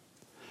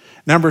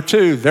 Number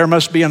two, there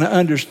must be an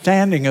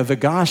understanding of the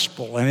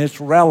gospel and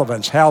its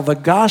relevance, how the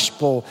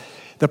gospel,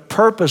 the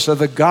purpose of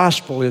the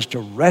gospel is to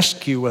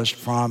rescue us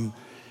from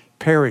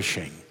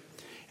perishing.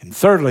 And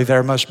thirdly,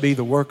 there must be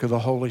the work of the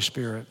Holy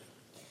Spirit.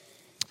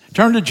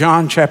 Turn to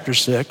John chapter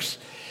 6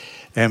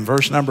 and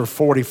verse number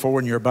 44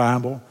 in your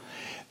Bible.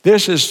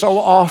 This is so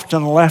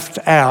often left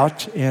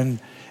out in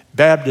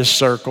Baptist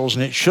circles,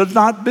 and it should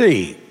not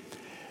be.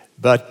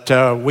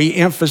 But we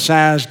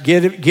emphasize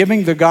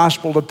giving the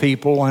gospel to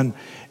people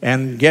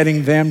and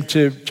getting them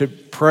to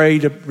pray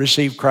to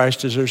receive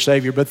Christ as their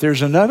Savior. But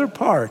there's another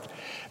part.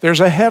 There's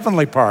a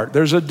heavenly part.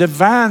 There's a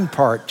divine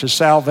part to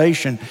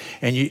salvation,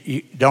 and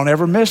you don't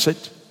ever miss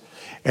it.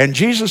 And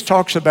Jesus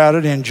talks about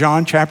it in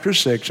John chapter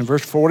 6 and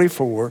verse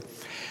 44.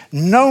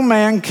 No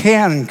man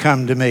can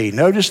come to me.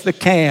 Notice the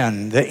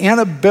can, the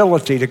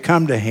inability to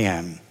come to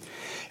him,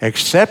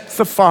 except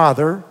the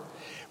Father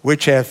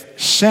which hath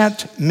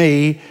sent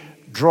me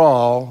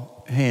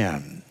draw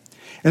him.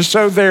 And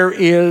so there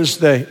is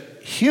the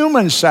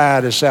human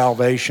side of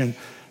salvation.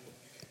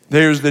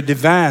 There's the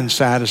divine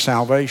side of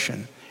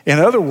salvation. In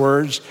other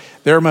words,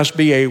 there must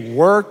be a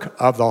work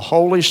of the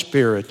Holy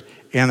Spirit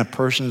in a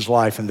person's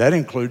life, and that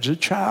includes a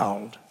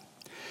child.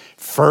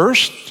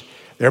 First,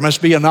 there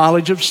must be a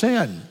knowledge of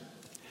sin.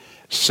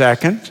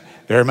 Second,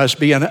 there must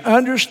be an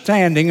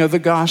understanding of the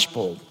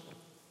gospel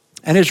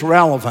and its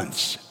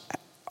relevance,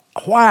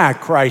 why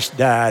Christ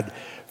died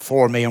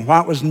for me and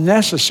why it was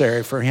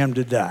necessary for him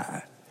to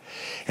die.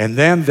 And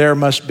then there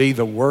must be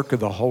the work of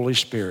the Holy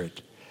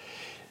Spirit.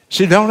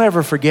 See, don't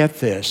ever forget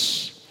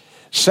this.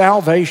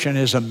 Salvation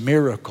is a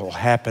miracle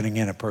happening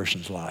in a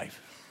person's life.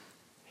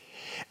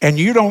 And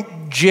you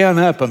don't gin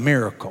up a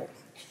miracle.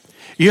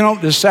 You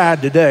don't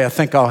decide today, I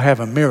think I'll have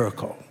a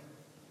miracle.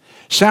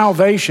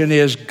 Salvation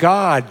is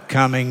God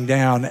coming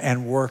down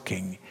and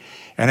working.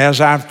 And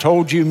as I've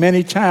told you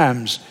many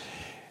times,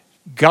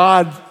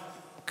 God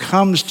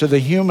comes to the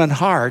human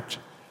heart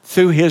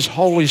through his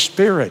Holy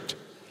Spirit.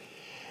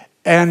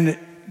 And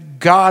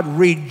God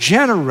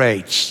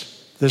regenerates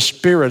the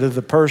spirit of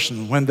the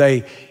person when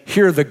they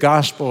hear the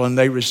gospel and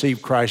they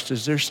receive Christ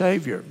as their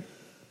Savior.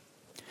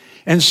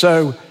 And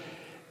so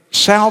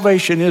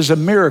salvation is a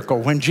miracle.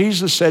 When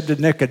Jesus said to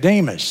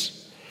Nicodemus,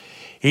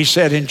 he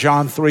said in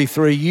John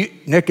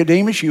 3:3,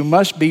 Nicodemus, you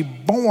must be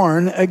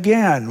born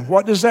again.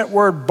 What does that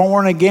word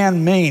born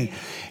again mean?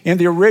 In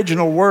the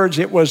original words,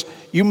 it was,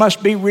 you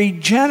must be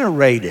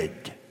regenerated.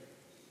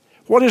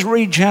 What is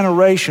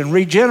regeneration?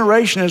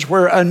 Regeneration is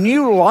where a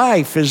new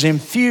life is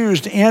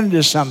infused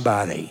into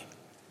somebody.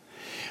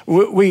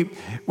 We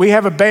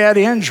have a bad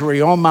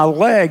injury on my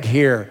leg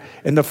here,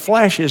 and the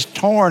flesh is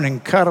torn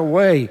and cut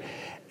away.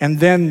 And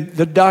then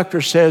the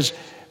doctor says,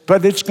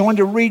 but it's going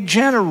to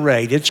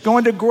regenerate. It's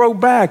going to grow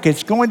back.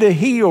 It's going to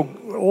heal.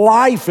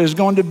 Life is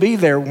going to be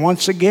there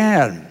once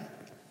again.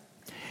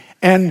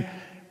 And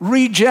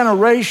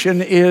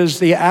regeneration is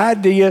the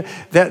idea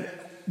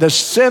that the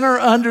sinner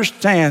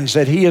understands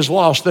that he is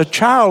lost. The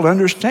child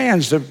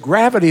understands the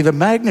gravity, the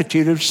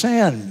magnitude of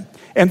sin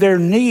and their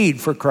need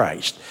for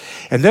Christ.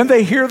 And then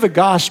they hear the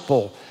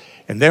gospel.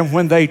 And then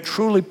when they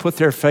truly put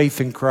their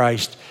faith in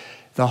Christ,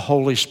 the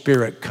Holy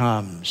Spirit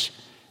comes.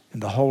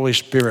 And the Holy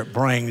Spirit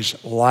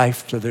brings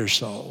life to their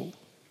soul.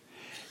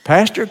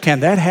 Pastor,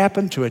 can that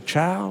happen to a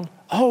child?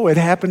 Oh, it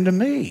happened to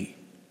me.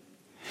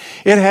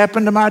 It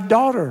happened to my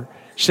daughter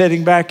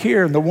sitting back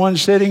here and the one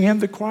sitting in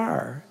the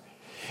choir.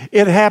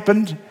 It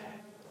happened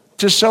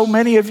to so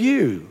many of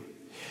you.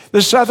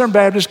 The Southern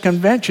Baptist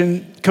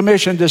Convention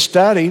commissioned a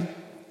study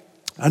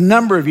a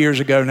number of years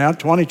ago now,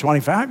 20,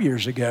 25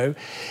 years ago,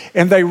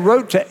 and they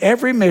wrote to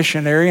every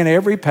missionary and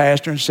every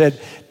pastor and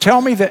said,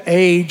 tell me the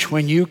age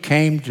when you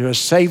came to a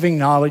saving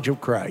knowledge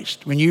of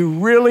Christ, when you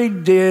really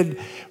did,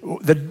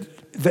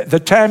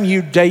 the time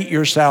you date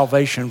your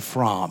salvation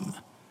from.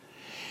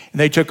 And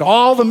they took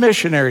all the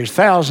missionaries,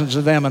 thousands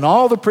of them, and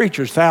all the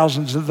preachers,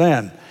 thousands of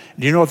them.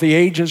 Do you know what the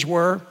ages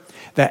were?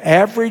 The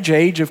average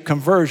age of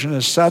conversion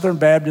of Southern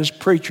Baptist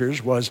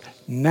preachers was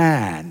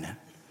 9.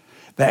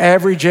 The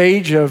average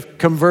age of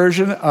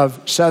conversion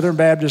of Southern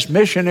Baptist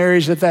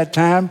missionaries at that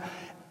time,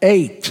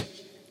 8.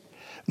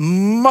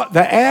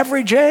 The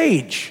average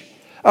age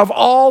of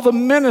all the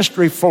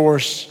ministry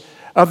force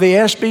of the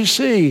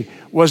SBC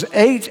was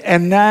 8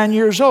 and 9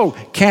 years old.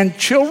 Can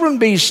children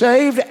be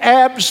saved?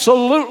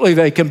 Absolutely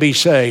they can be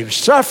saved.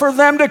 Suffer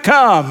them to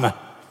come.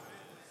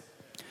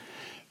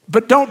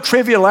 But don't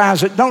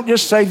trivialize it. Don't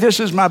just say, this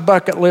is my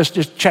bucket list,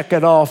 just check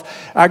it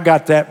off. I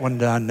got that one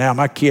done. Now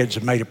my kids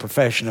have made a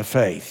profession of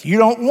faith. You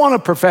don't want a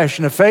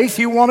profession of faith,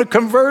 you want a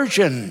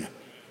conversion.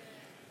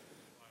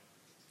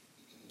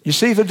 You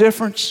see the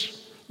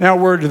difference? Now a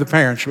word to the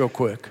parents real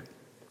quick.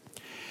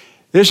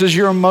 This is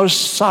your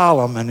most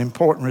solemn and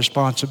important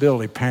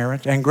responsibility,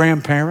 parent and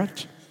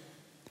grandparent.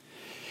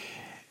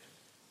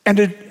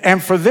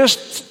 And for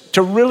this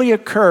to really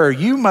occur,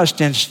 you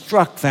must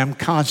instruct them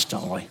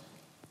constantly.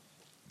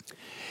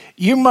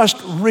 You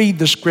must read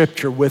the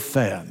scripture with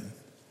them.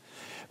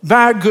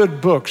 Buy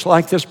good books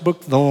like this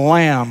book, The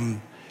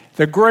Lamb,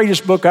 the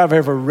greatest book I've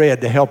ever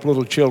read to help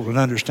little children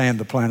understand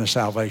the plan of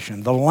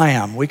salvation. The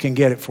Lamb, we can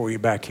get it for you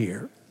back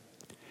here.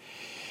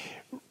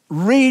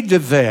 Read to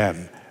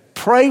them.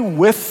 Pray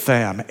with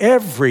them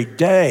every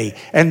day.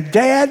 And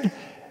Dad,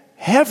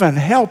 heaven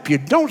help you.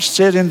 Don't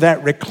sit in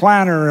that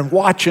recliner and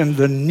watching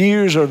the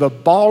news or the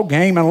ball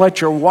game and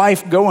let your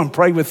wife go and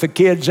pray with the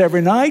kids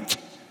every night.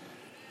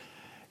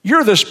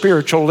 You're the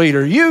spiritual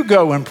leader. You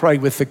go and pray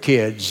with the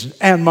kids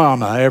and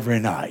mama every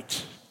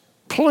night.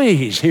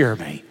 Please hear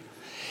me.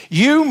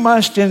 You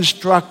must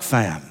instruct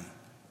them.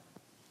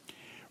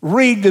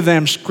 Read to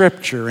them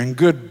scripture and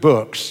good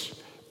books.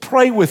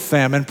 Pray with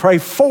them and pray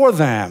for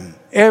them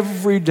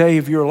every day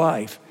of your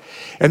life.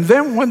 And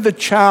then when the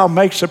child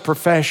makes a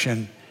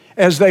profession,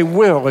 as they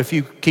will if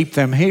you keep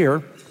them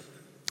here,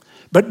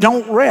 but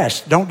don't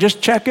rest. Don't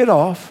just check it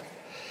off.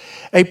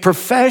 A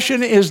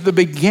profession is the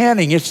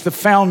beginning. It's the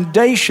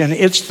foundation.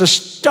 It's the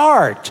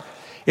start.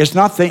 It's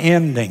not the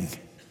ending.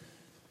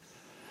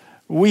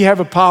 We have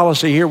a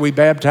policy here. We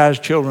baptize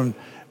children.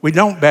 We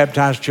don't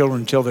baptize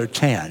children until they're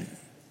 10.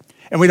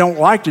 And we don't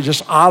like to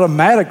just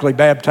automatically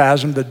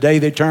baptize them the day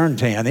they turn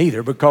 10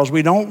 either, because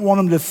we don't want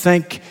them to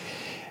think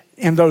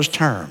in those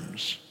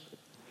terms.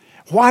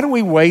 Why do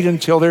we wait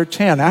until they're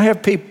 10? I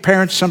have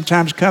parents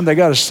sometimes come, they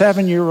got a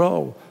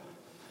 7-year-old.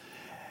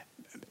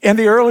 In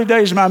the early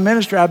days of my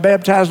ministry, I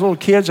baptized little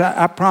kids.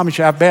 I promise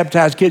you, I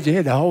baptized kids. They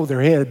had to hold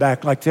their head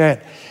back like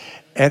that.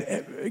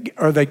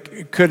 Or they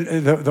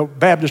couldn't, the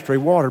baptistry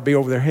water would be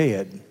over their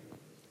head.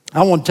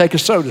 I want to take a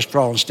soda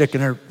straw and stick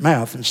in their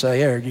mouth and say,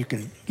 there, you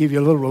can give you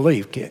a little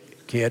relief,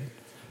 kid.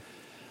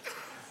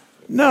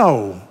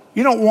 No,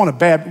 you don't want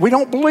to we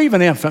don't believe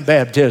in infant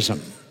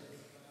baptism.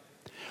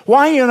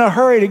 Why are you in a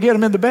hurry to get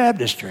them in the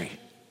baptistry?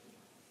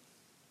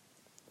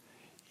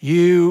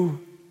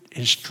 You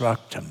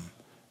instruct them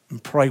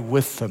and pray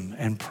with them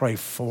and pray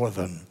for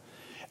them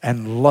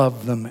and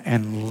love them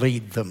and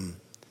lead them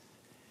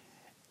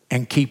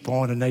and keep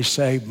on. And they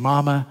say,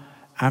 Mama,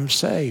 I'm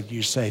saved.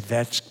 You say,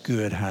 that's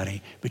good,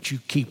 honey, but you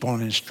keep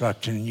on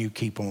instructing and you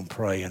keep on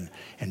praying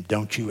and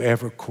don't you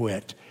ever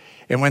quit.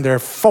 And when they're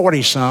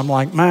 40-some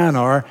like mine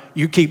are,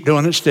 you keep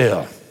doing it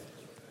still.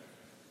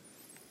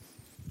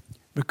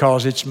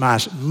 Because it's my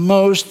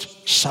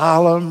most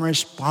solemn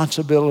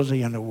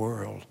responsibility in the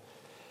world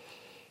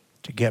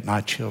to get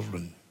my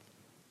children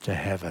to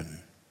heaven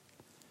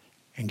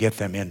and get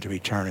them into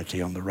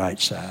eternity on the right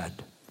side.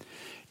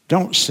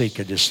 Don't seek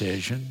a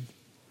decision.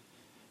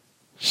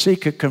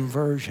 Seek a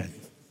conversion.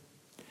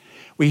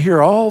 We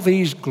hear all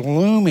these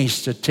gloomy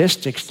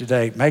statistics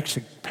today. It makes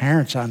the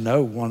parents I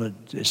know want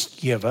to just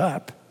give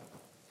up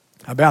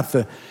about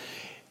the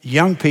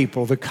young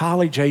people, the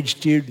college-age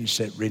students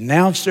that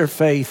renounce their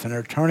faith and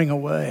are turning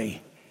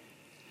away.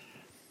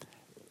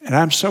 And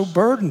I'm so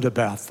burdened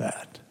about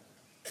that.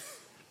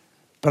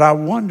 But I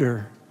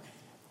wonder,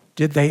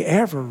 did they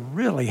ever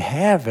really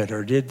have it,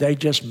 or did they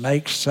just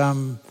make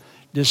some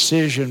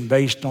decision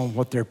based on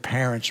what their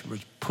parents were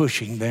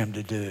pushing them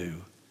to do?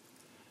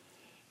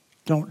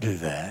 Don't do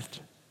that.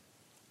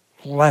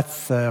 Let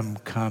them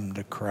come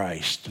to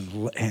Christ,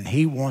 and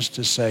He wants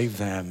to save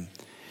them.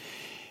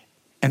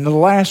 And the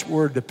last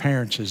word to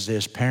parents is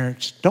this: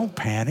 parents, don't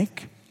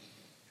panic.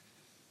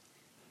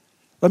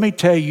 Let me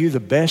tell you the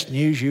best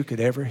news you could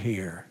ever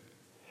hear.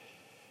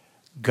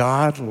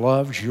 God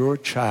loves your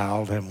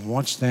child and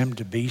wants them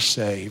to be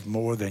saved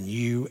more than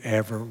you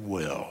ever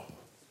will.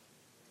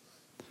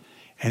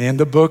 And in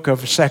the book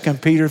of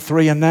 2 Peter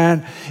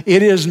 3:9,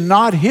 it is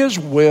not His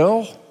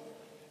will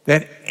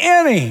that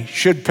any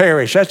should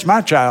perish. That's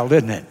my child,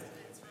 isn't it?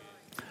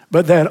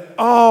 but that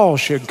all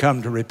should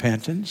come to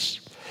repentance.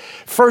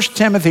 1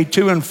 Timothy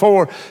 2 and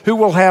 4, who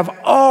will have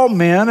all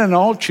men and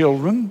all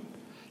children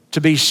to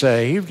be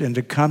saved and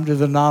to come to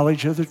the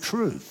knowledge of the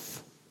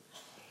truth.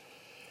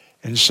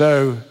 And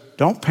so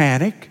don't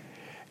panic.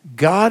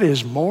 God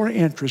is more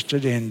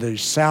interested in the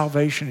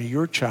salvation of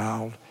your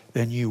child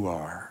than you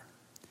are.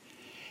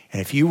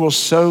 And if you will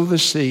sow the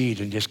seed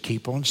and just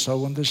keep on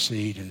sowing the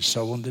seed and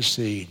sowing the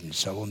seed and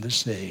sowing the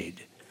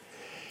seed,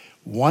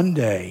 one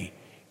day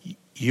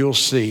you'll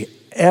see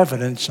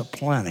evidence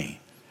aplenty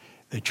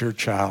that your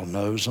child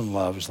knows and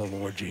loves the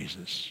Lord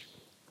Jesus.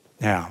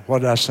 Now, what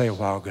did I say a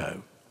while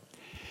ago?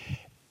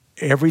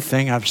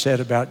 Everything I've said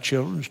about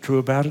children is true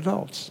about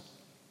adults.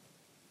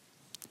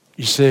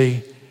 You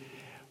see,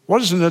 what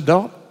does an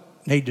adult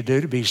need to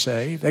do to be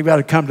saved? They've got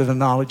to come to the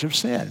knowledge of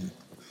sin,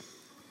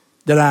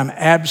 that I'm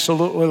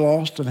absolutely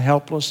lost and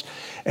helpless,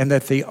 and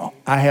that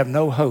I have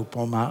no hope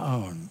on my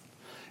own.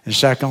 And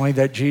secondly,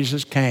 that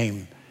Jesus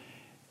came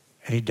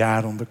and he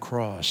died on the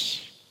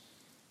cross.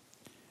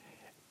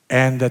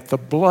 And that the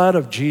blood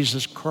of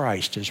Jesus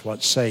Christ is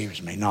what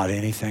saves me, not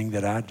anything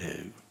that I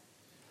do.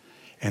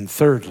 And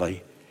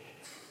thirdly,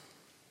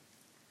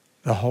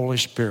 the Holy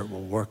Spirit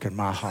will work in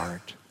my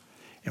heart.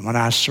 And when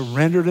I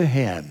surrender to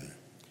him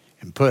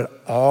and put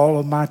all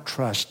of my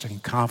trust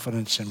and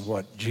confidence in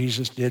what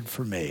Jesus did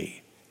for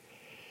me,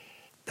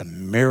 the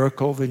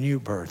miracle of the new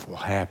birth will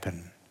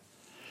happen.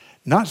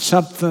 Not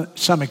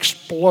some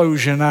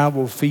explosion I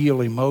will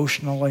feel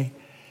emotionally,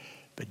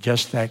 but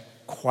just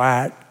that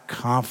quiet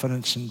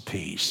confidence and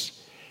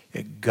peace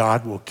that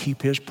God will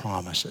keep his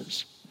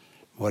promises.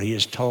 What he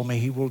has told me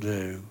he will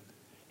do,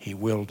 he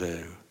will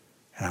do,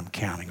 and I'm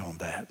counting on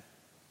that.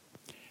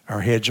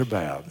 Our heads are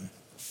bowed.